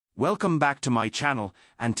Welcome back to my channel,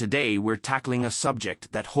 and today we're tackling a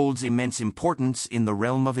subject that holds immense importance in the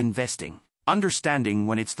realm of investing: understanding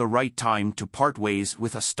when it's the right time to part ways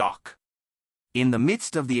with a stock. In the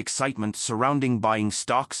midst of the excitement surrounding buying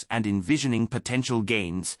stocks and envisioning potential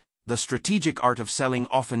gains, the strategic art of selling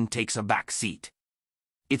often takes a back seat.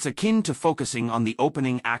 It's akin to focusing on the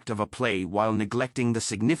opening act of a play while neglecting the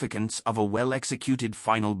significance of a well-executed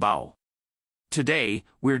final bow. Today,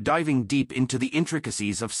 we're diving deep into the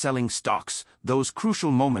intricacies of selling stocks, those crucial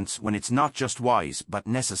moments when it's not just wise but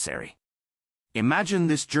necessary. Imagine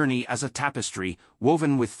this journey as a tapestry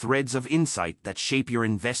woven with threads of insight that shape your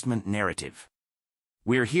investment narrative.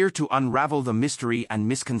 We're here to unravel the mystery and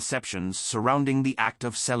misconceptions surrounding the act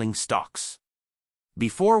of selling stocks.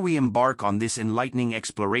 Before we embark on this enlightening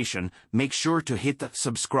exploration, make sure to hit the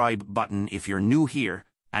subscribe button if you're new here,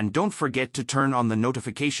 and don't forget to turn on the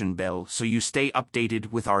notification bell so you stay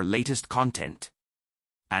updated with our latest content.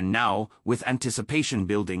 And now, with anticipation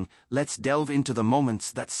building, let's delve into the moments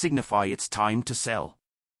that signify it's time to sell.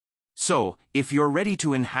 So, if you're ready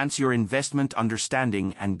to enhance your investment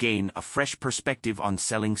understanding and gain a fresh perspective on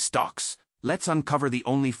selling stocks, let's uncover the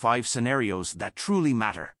only 5 scenarios that truly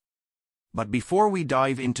matter. But before we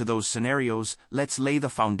dive into those scenarios, let's lay the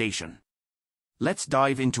foundation. Let's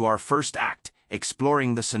dive into our first act,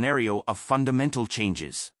 exploring the scenario of fundamental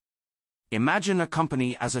changes. Imagine a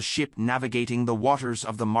company as a ship navigating the waters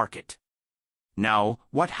of the market. Now,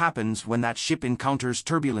 what happens when that ship encounters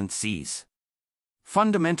turbulent seas?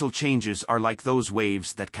 Fundamental changes are like those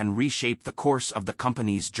waves that can reshape the course of the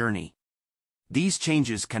company's journey. These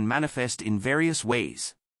changes can manifest in various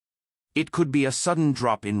ways. It could be a sudden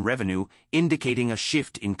drop in revenue, indicating a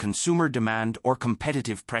shift in consumer demand or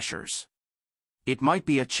competitive pressures. It might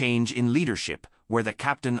be a change in leadership, where the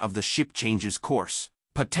captain of the ship changes course,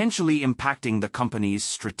 potentially impacting the company's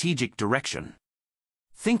strategic direction.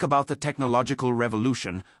 Think about the technological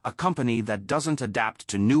revolution. A company that doesn't adapt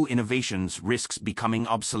to new innovations risks becoming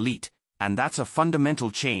obsolete, and that's a fundamental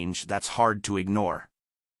change that's hard to ignore.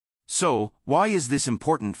 So, why is this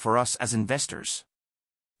important for us as investors?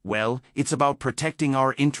 Well, it's about protecting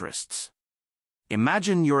our interests.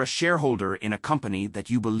 Imagine you're a shareholder in a company that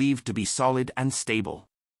you believe to be solid and stable.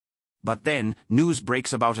 But then, news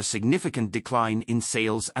breaks about a significant decline in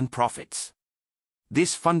sales and profits.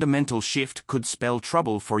 This fundamental shift could spell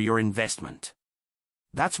trouble for your investment.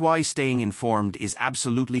 That's why staying informed is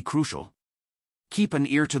absolutely crucial. Keep an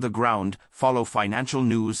ear to the ground, follow financial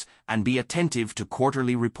news, and be attentive to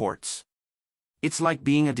quarterly reports. It's like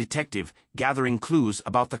being a detective, gathering clues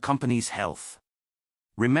about the company's health.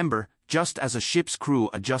 Remember, just as a ship's crew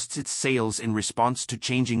adjusts its sails in response to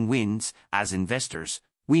changing winds, as investors,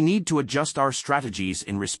 we need to adjust our strategies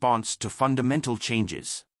in response to fundamental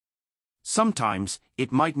changes. Sometimes,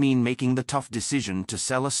 it might mean making the tough decision to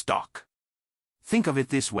sell a stock. Think of it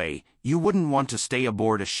this way: you wouldn't want to stay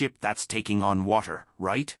aboard a ship that's taking on water,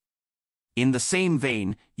 right? In the same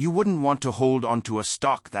vein, you wouldn't want to hold onto a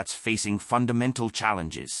stock that's facing fundamental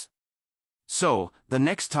challenges. So, the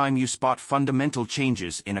next time you spot fundamental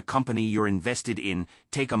changes in a company you're invested in,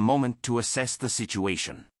 take a moment to assess the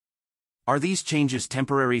situation. Are these changes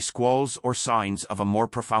temporary squalls or signs of a more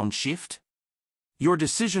profound shift? Your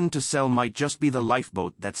decision to sell might just be the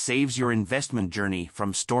lifeboat that saves your investment journey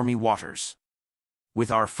from stormy waters.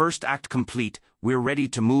 With our first act complete, we're ready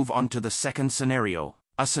to move on to the second scenario,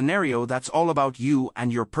 a scenario that's all about you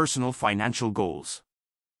and your personal financial goals.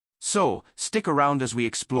 So, stick around as we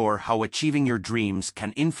explore how achieving your dreams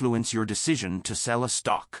can influence your decision to sell a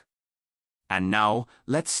stock. And now,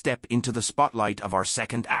 let's step into the spotlight of our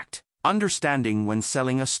second act: understanding when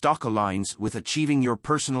selling a stock aligns with achieving your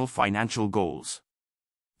personal financial goals.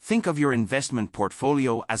 Think of your investment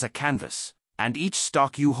portfolio as a canvas, and each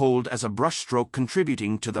stock you hold as a brushstroke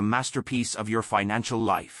contributing to the masterpiece of your financial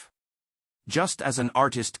life. Just as an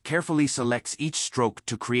artist carefully selects each stroke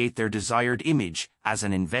to create their desired image, as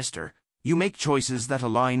an investor, you make choices that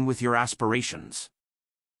align with your aspirations.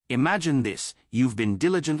 Imagine this: you've been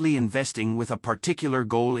diligently investing with a particular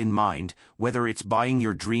goal in mind, whether it's buying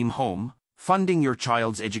your dream home, funding your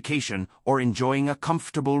child's education, or enjoying a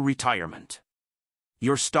comfortable retirement.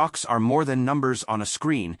 Your stocks are more than numbers on a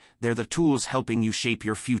screen, they're the tools helping you shape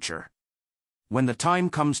your future. When the time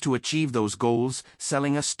comes to achieve those goals,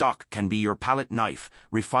 selling a stock can be your palette knife,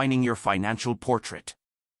 refining your financial portrait.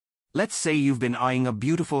 Let's say you've been eyeing a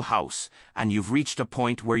beautiful house, and you've reached a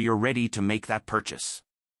point where you're ready to make that purchase.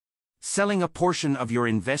 Selling a portion of your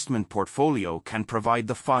investment portfolio can provide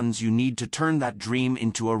the funds you need to turn that dream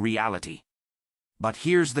into a reality. But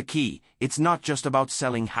here's the key: it's not just about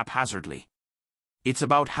selling haphazardly. It's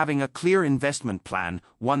about having a clear investment plan,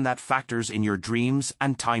 one that factors in your dreams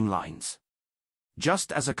and timelines.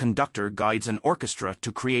 Just as a conductor guides an orchestra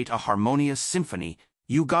to create a harmonious symphony,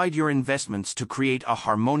 you guide your investments to create a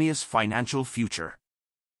harmonious financial future.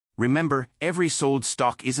 Remember, every sold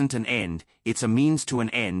stock isn't an end, it's a means to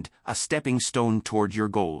an end, a stepping stone toward your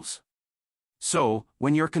goals. So,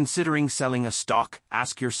 when you're considering selling a stock,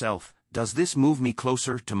 ask yourself, does this move me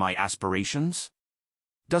closer to my aspirations?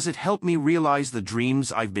 Does it help me realize the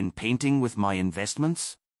dreams I've been painting with my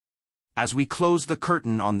investments? As we close the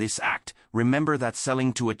curtain on this act, remember that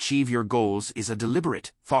selling to achieve your goals is a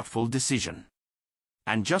deliberate, thoughtful decision.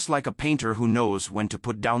 And just like a painter who knows when to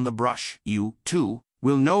put down the brush, you, too,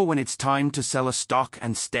 will know when it's time to sell a stock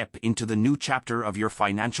and step into the new chapter of your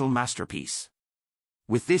financial masterpiece.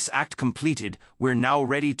 With this act completed, we're now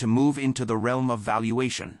ready to move into the realm of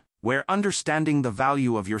valuation, where understanding the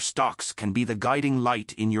value of your stocks can be the guiding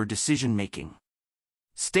light in your decision-making.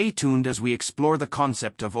 Stay tuned as we explore the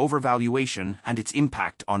concept of overvaluation and its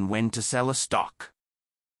impact on when to sell a stock.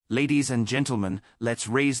 Ladies and gentlemen, let's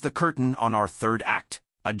raise the curtain on our third act,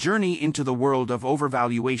 a journey into the world of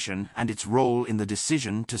overvaluation and its role in the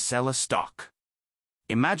decision to sell a stock.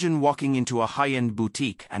 Imagine walking into a high-end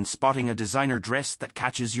boutique and spotting a designer dress that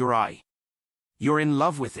catches your eye. You're in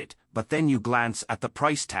love with it, but then you glance at the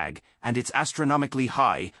price tag, and it's astronomically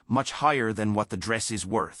high, much higher than what the dress is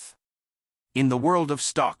worth. In the world of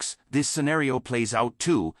stocks, this scenario plays out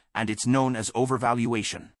too, and it's known as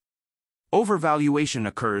overvaluation. Overvaluation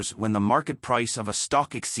occurs when the market price of a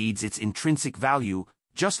stock exceeds its intrinsic value,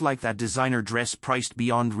 just like that designer dress priced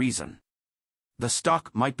beyond reason. The stock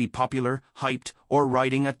might be popular, hyped, or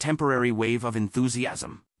riding a temporary wave of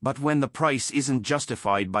enthusiasm, but when the price isn't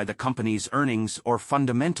justified by the company's earnings or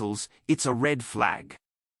fundamentals, it's a red flag.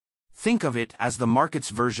 Think of it as the market's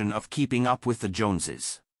version of keeping up with the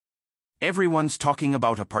Joneses. Everyone's talking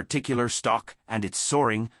about a particular stock, and it's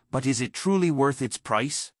soaring, but is it truly worth its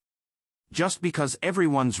price? Just because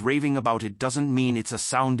everyone's raving about it doesn't mean it's a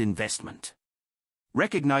sound investment.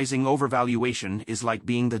 Recognizing overvaluation is like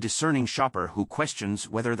being the discerning shopper who questions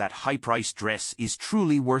whether that high-priced dress is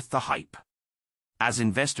truly worth the hype. As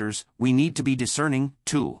investors, we need to be discerning,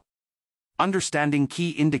 too. Understanding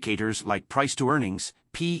key indicators like price-to-earnings,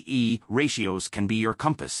 P/E ratios can be your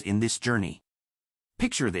compass in this journey.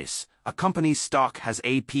 Picture this, a company's stock has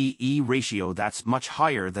a P/E ratio that's much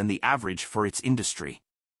higher than the average for its industry.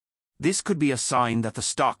 This could be a sign that the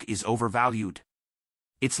stock is overvalued.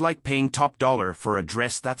 It's like paying top dollar for a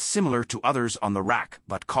dress that's similar to others on the rack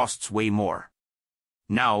but costs way more.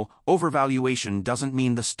 Now, overvaluation doesn't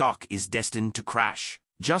mean the stock is destined to crash,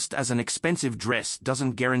 just as an expensive dress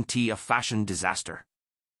doesn't guarantee a fashion disaster.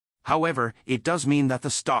 However, it does mean that the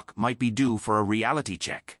stock might be due for a reality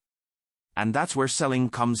check. And that's where selling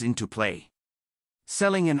comes into play.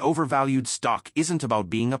 Selling an overvalued stock isn't about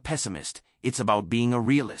being a pessimist, it's about being a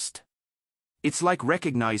realist. It's like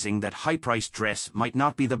recognizing that high-priced dress might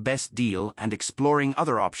not be the best deal and exploring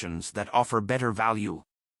other options that offer better value.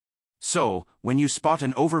 So, when you spot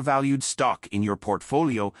an overvalued stock in your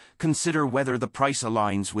portfolio, consider whether the price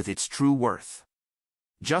aligns with its true worth.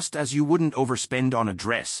 Just as you wouldn't overspend on a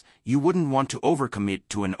dress, you wouldn't want to overcommit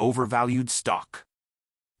to an overvalued stock.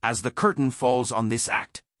 As the curtain falls on this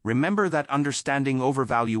act, remember that understanding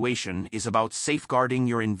overvaluation is about safeguarding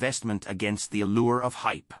your investment against the allure of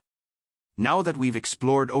hype. Now that we've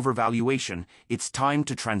explored overvaluation, it's time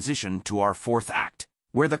to transition to our fourth act,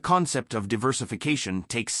 where the concept of diversification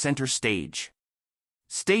takes center stage.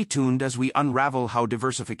 Stay tuned as we unravel how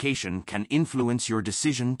diversification can influence your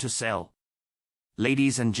decision to sell.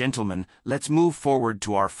 Ladies and gentlemen, let's move forward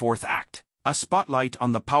to our fourth act, a spotlight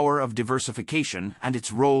on the power of diversification and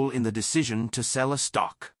its role in the decision to sell a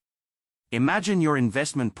stock. Imagine your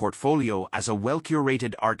investment portfolio as a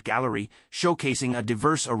well-curated art gallery showcasing a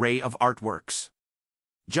diverse array of artworks.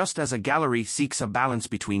 Just as a gallery seeks a balance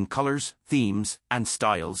between colors, themes, and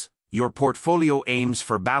styles, your portfolio aims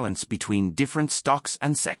for balance between different stocks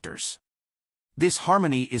and sectors. This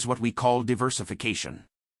harmony is what we call diversification.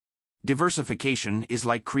 Diversification is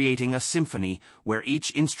like creating a symphony where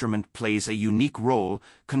each instrument plays a unique role,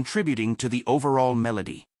 contributing to the overall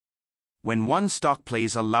melody. When one stock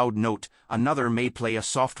plays a loud note, another may play a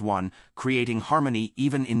soft one, creating harmony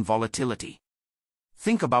even in volatility.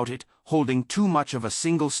 Think about it, holding too much of a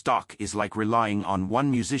single stock is like relying on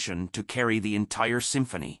one musician to carry the entire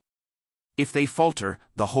symphony. If they falter,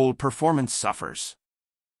 the whole performance suffers.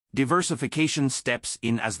 Diversification steps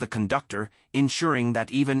in as the conductor, ensuring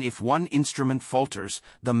that even if one instrument falters,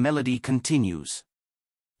 the melody continues.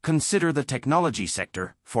 Consider the technology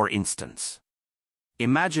sector, for instance.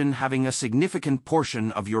 Imagine having a significant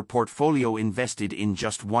portion of your portfolio invested in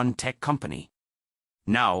just one tech company.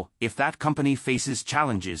 Now, if that company faces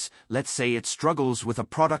challenges, let's say it struggles with a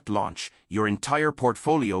product launch, your entire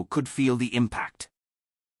portfolio could feel the impact.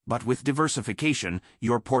 But with diversification,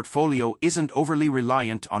 your portfolio isn't overly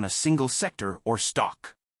reliant on a single sector or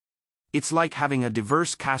stock. It's like having a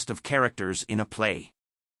diverse cast of characters in a play.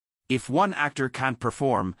 If one actor can't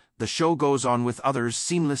perform, the show goes on with others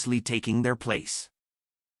seamlessly taking their place.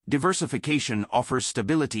 Diversification offers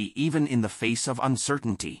stability even in the face of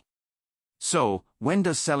uncertainty. So, when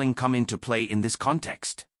does selling come into play in this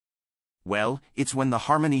context? Well, it's when the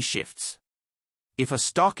harmony shifts. If a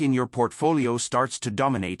stock in your portfolio starts to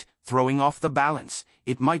dominate, throwing off the balance,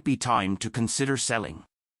 it might be time to consider selling.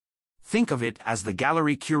 Think of it as the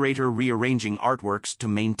gallery curator rearranging artworks to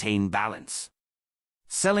maintain balance.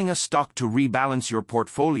 Selling a stock to rebalance your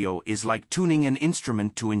portfolio is like tuning an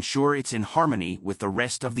instrument to ensure it's in harmony with the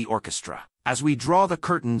rest of the orchestra. As we draw the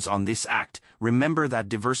curtains on this act, remember that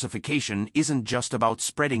diversification isn't just about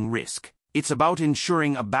spreading risk. It's about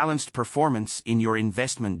ensuring a balanced performance in your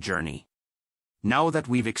investment journey. Now that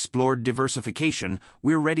we've explored diversification,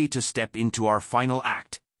 we're ready to step into our final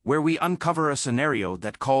act, where we uncover a scenario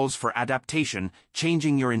that calls for adaptation,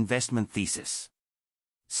 changing your investment thesis.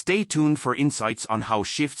 Stay tuned for insights on how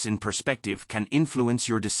shifts in perspective can influence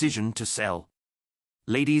your decision to sell.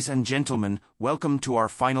 Ladies and gentlemen, welcome to our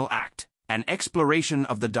final act, an exploration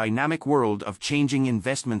of the dynamic world of changing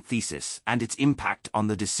investment thesis and its impact on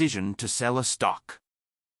the decision to sell a stock.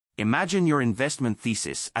 Imagine your investment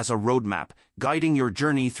thesis as a roadmap, guiding your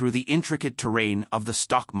journey through the intricate terrain of the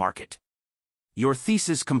stock market. Your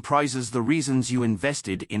thesis comprises the reasons you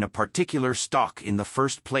invested in a particular stock in the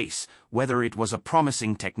first place, whether it was a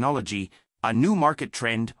promising technology, a new market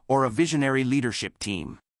trend, or a visionary leadership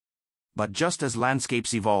team. But just as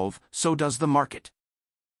landscapes evolve, so does the market.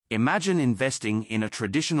 Imagine investing in a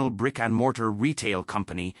traditional brick-and-mortar retail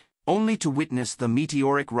company, only to witness the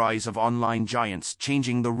meteoric rise of online giants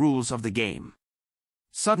changing the rules of the game.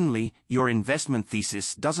 Suddenly, your investment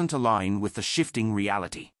thesis doesn't align with the shifting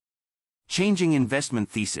reality. Changing investment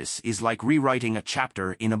thesis is like rewriting a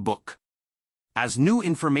chapter in a book. As new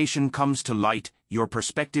information comes to light, your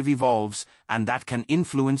perspective evolves, and that can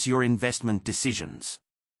influence your investment decisions.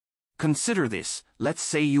 Consider this: let's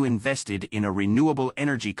say you invested in a renewable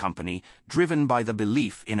energy company driven by the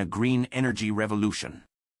belief in a green energy revolution.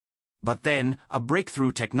 But then, a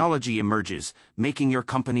breakthrough technology emerges, making your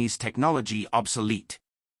company's technology obsolete.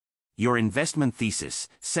 Your investment thesis,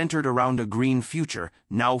 centered around a green future,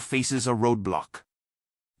 now faces a roadblock.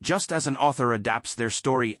 Just as an author adapts their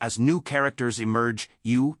story as new characters emerge,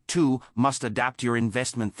 you, too, must adapt your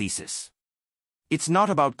investment thesis. It's not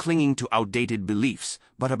about clinging to outdated beliefs,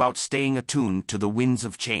 but about staying attuned to the winds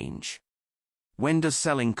of change. When does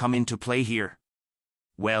selling come into play here?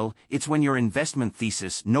 Well, it's when your investment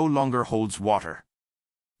thesis no longer holds water.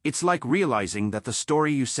 It's like realizing that the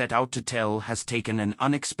story you set out to tell has taken an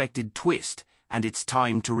unexpected twist, and it's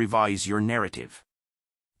time to revise your narrative.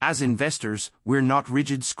 As investors, we're not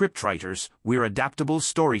rigid scriptwriters, we're adaptable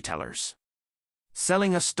storytellers.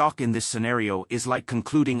 Selling a stock in this scenario is like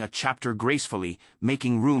concluding a chapter gracefully,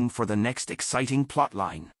 making room for the next exciting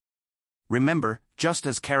plotline. Remember, just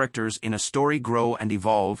as characters in a story grow and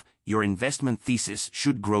evolve, your investment thesis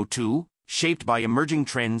should grow too, shaped by emerging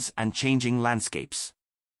trends and changing landscapes.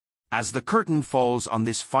 As the curtain falls on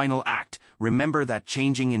this final act, remember that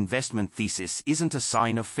changing investment thesis isn't a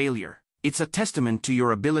sign of failure. It's a testament to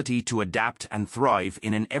your ability to adapt and thrive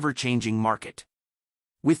in an ever-changing market.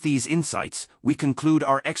 With these insights, we conclude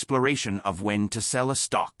our exploration of when to sell a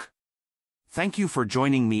stock. Thank you for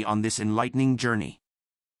joining me on this enlightening journey.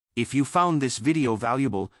 If you found this video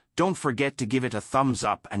valuable, don't forget to give it a thumbs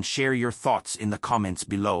up and share your thoughts in the comments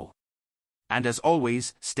below. And as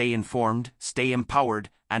always, stay informed, stay empowered,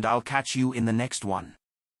 and I'll catch you in the next one.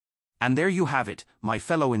 And there you have it, my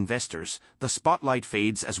fellow investors, the spotlight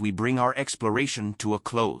fades as we bring our exploration to a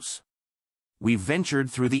close. We've ventured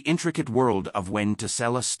through the intricate world of when to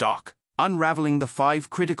sell a stock, unraveling the 5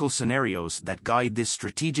 critical scenarios that guide this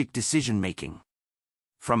strategic decision-making.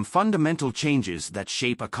 From fundamental changes that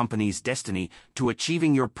shape a company's destiny to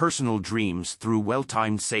achieving your personal dreams through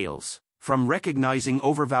well-timed sales, from recognizing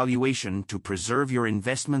overvaluation to preserve your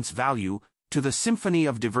investment's value, to the symphony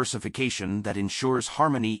of diversification that ensures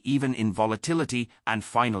harmony even in volatility, and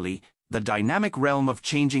finally, the dynamic realm of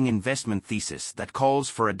changing investment thesis that calls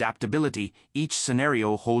for adaptability, each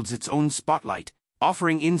scenario holds its own spotlight,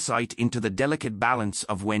 offering insight into the delicate balance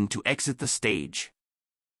of when to exit the stage.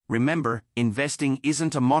 Remember, investing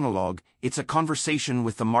isn't a monologue, it's a conversation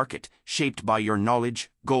with the market, shaped by your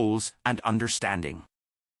knowledge, goals, and understanding.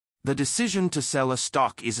 The decision to sell a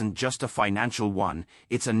stock isn't just a financial one,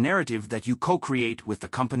 it's a narrative that you co-create with the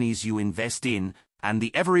companies you invest in and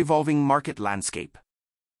the ever-evolving market landscape.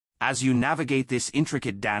 As you navigate this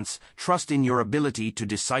intricate dance, trust in your ability to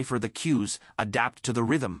decipher the cues, adapt to the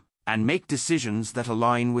rhythm, and make decisions that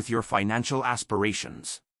align with your financial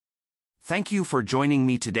aspirations. Thank you for joining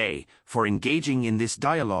me today, for engaging in this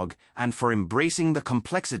dialogue, and for embracing the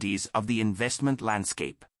complexities of the investment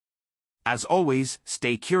landscape. As always,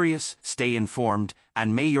 stay curious, stay informed,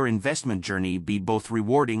 and may your investment journey be both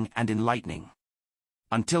rewarding and enlightening.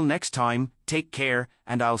 Until next time, take care,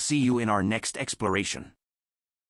 and I'll see you in our next exploration.